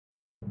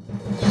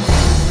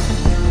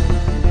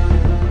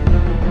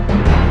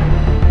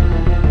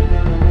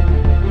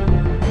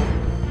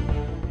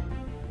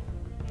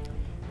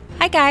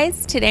Hi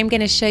guys, today I'm going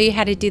to show you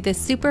how to do this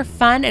super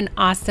fun and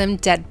awesome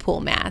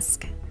Deadpool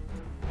mask.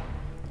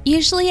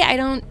 Usually I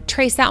don't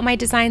trace out my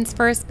designs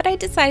first, but I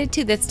decided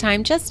to this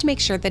time just to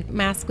make sure the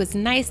mask was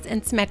nice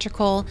and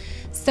symmetrical.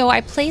 So I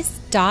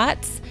placed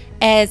dots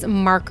as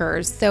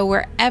markers. So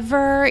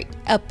wherever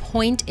a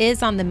point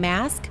is on the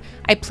mask,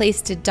 I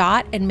placed a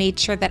dot and made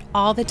sure that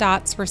all the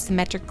dots were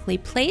symmetrically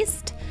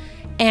placed.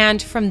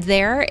 And from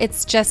there,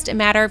 it's just a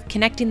matter of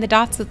connecting the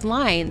dots with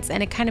lines,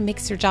 and it kind of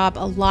makes your job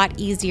a lot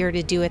easier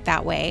to do it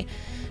that way.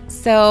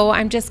 So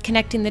I'm just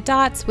connecting the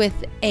dots with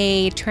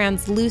a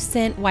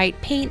translucent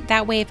white paint.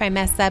 That way, if I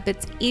mess up,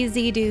 it's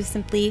easy to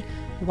simply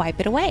wipe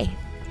it away.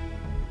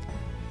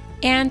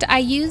 And I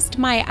used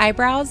my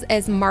eyebrows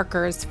as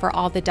markers for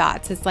all the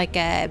dots. It's like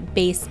a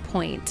base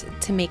point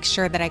to make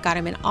sure that I got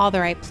them in all the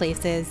right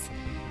places.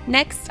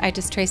 Next, I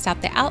just traced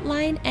out the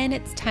outline, and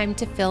it's time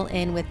to fill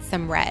in with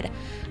some red.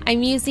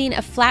 I'm using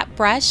a flat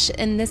brush,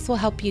 and this will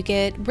help you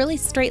get really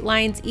straight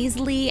lines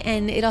easily,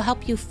 and it'll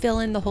help you fill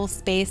in the whole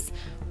space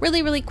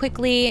really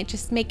quickly.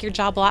 Just make your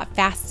job a lot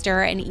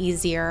faster and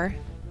easier.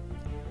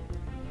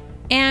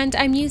 And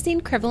I'm using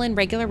Kryvaline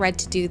regular red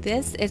to do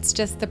this. It's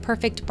just the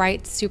perfect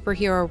bright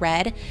superhero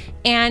red.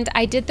 And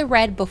I did the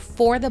red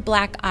before the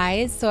black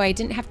eyes, so I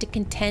didn't have to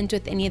contend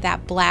with any of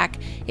that black.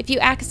 If you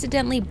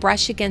accidentally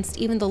brush against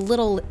even the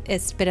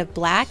littlest bit of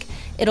black,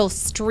 it'll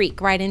streak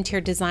right into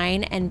your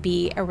design and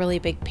be a really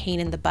big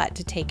pain in the butt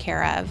to take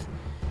care of.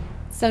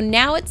 So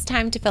now it's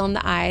time to fill in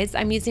the eyes.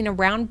 I'm using a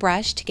round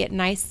brush to get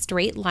nice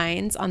straight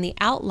lines on the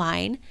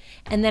outline.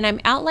 And then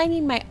I'm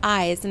outlining my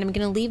eyes, and I'm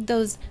gonna leave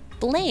those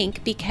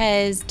blank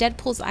because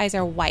Deadpool's eyes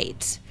are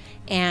white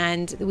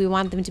and we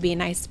want them to be a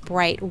nice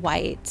bright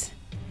white.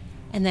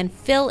 And then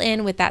fill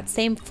in with that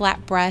same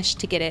flat brush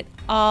to get it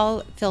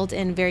all filled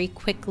in very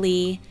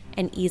quickly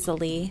and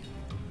easily.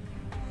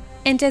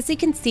 And as you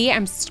can see,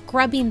 I'm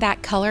scrubbing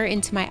that color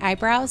into my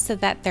eyebrows so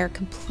that they're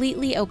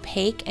completely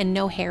opaque and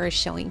no hair is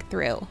showing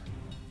through.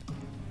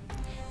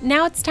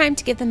 Now it's time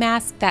to give the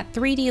mask that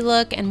 3D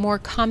look and more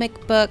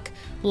comic book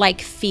like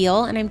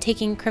feel, and I'm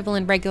taking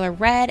Kryvaline regular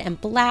red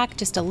and black,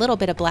 just a little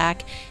bit of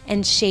black,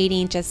 and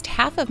shading just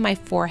half of my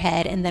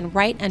forehead and then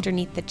right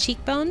underneath the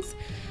cheekbones.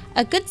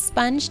 A good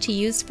sponge to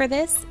use for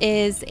this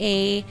is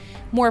a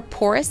more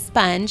porous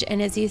sponge,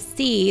 and as you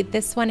see,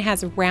 this one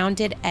has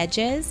rounded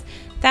edges.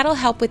 That'll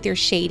help with your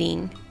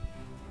shading.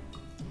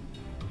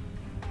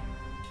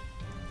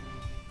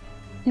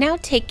 Now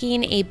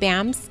taking a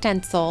BAM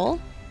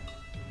stencil,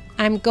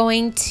 I'm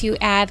going to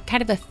add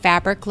kind of a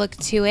fabric look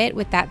to it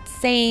with that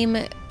same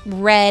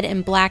red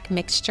and black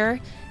mixture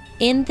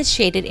in the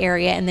shaded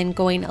area, and then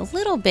going a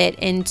little bit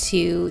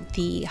into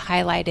the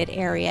highlighted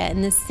area,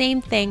 and the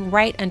same thing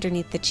right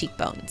underneath the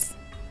cheekbones.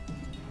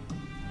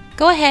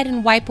 Go ahead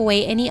and wipe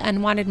away any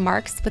unwanted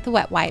marks with a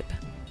wet wipe.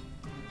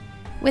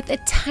 With a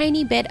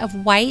tiny bit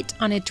of white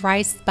on a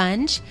dry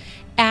sponge,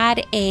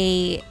 add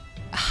a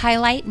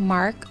highlight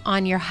mark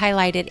on your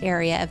highlighted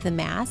area of the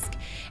mask.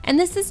 And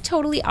this is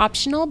totally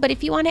optional, but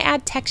if you want to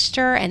add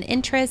texture and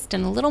interest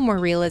and a little more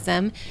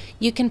realism,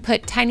 you can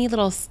put tiny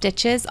little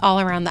stitches all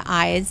around the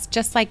eyes,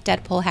 just like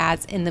Deadpool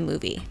has in the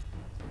movie.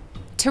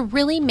 To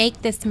really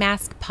make this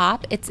mask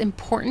pop, it's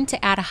important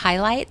to add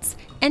highlights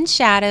and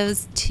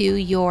shadows to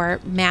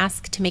your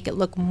mask to make it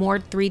look more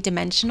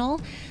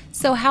three-dimensional.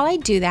 So how I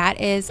do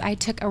that is I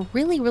took a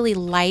really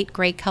light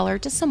gray color,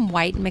 just some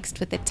white mixed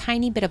with a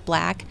tiny bit of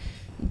black,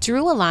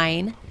 drew a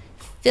line,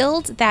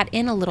 filled that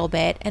in a little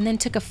bit, and then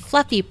took a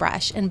fluffy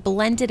brush and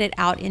blended it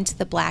out into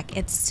the black.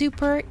 It's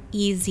super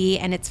easy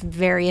and it's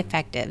very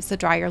effective. So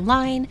draw your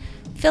line,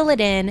 fill it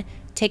in,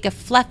 take a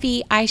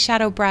fluffy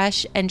eyeshadow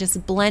brush and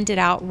just blend it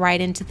out right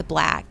into the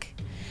black.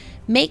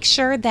 Make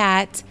sure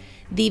that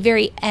the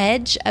very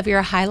edge of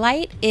your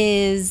highlight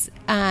is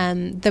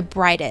the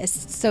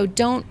brightest. So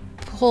don't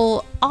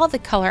pull all the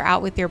color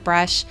out with your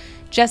brush,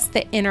 just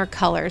the inner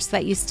color so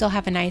that you still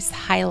have a nice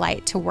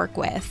highlight to work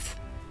with.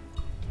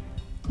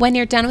 When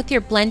you're done with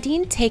your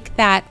blending, take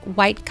that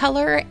white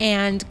color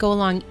and go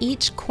along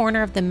each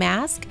corner of the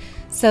mask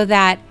so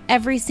that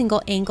every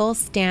single angle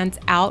stands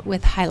out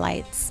with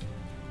highlights.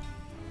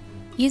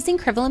 Using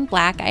Kryvaline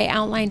black, I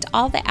outlined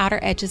all the outer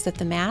edges of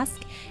the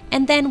mask,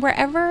 and then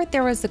wherever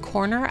there was a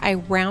corner, I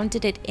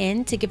rounded it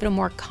in to give it a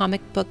more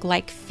comic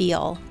book-like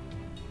feel.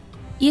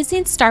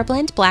 Using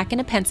Starblend black and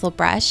a pencil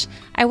brush,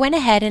 I went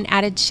ahead and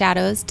added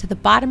shadows to the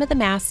bottom of the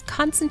mask,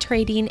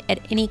 concentrating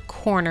at any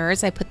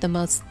corners. I put the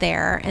most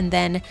there and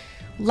then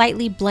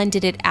lightly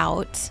blended it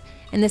out.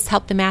 And this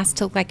helped the mask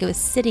to look like it was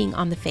sitting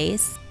on the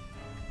face.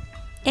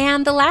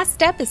 And the last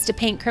step is to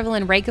paint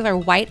Kryvaline regular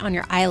white on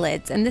your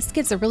eyelids. And this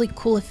gives a really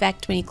cool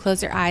effect when you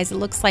close your eyes. It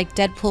looks like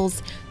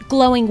Deadpool's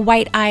glowing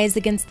white eyes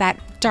against that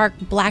dark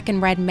black and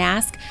red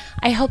mask.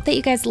 I hope that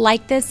you guys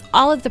like this.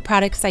 All of the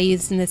products I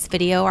used in this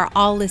video are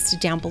all listed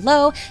down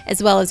below,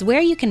 as well as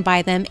where you can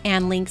buy them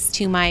and links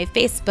to my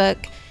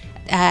Facebook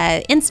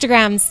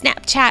Instagram,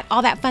 Snapchat,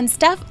 all that fun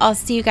stuff. I'll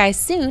see you guys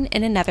soon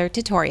in another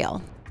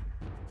tutorial.